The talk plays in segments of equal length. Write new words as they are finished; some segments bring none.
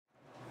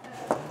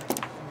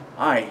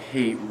I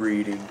hate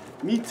reading.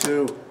 Me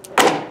too.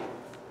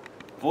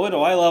 Boy, do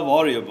I love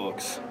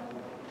audiobooks.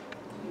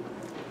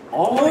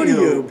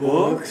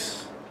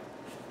 Audiobooks?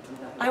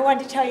 I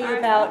wanted to tell you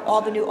about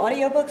all the new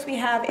audiobooks we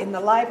have in the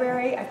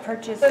library. I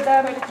purchased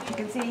them. You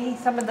can see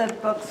some of the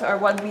books are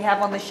ones we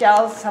have on the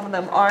shelves, some of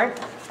them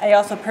aren't. I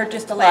also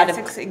purchased a lot of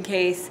books in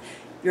case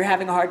you're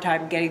having a hard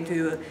time getting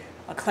through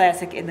a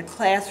classic in the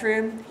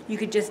classroom. You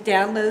could just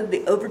download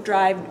the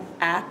Overdrive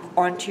app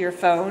onto your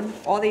phone.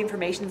 All the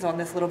information's on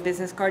this little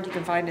business card you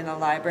can find in the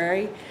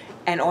library.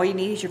 And all you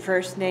need is your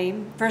first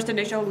name, first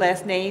initial,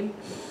 last name,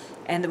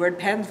 and the word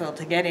Pennsville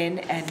to get in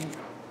and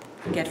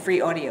get free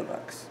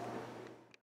audiobooks.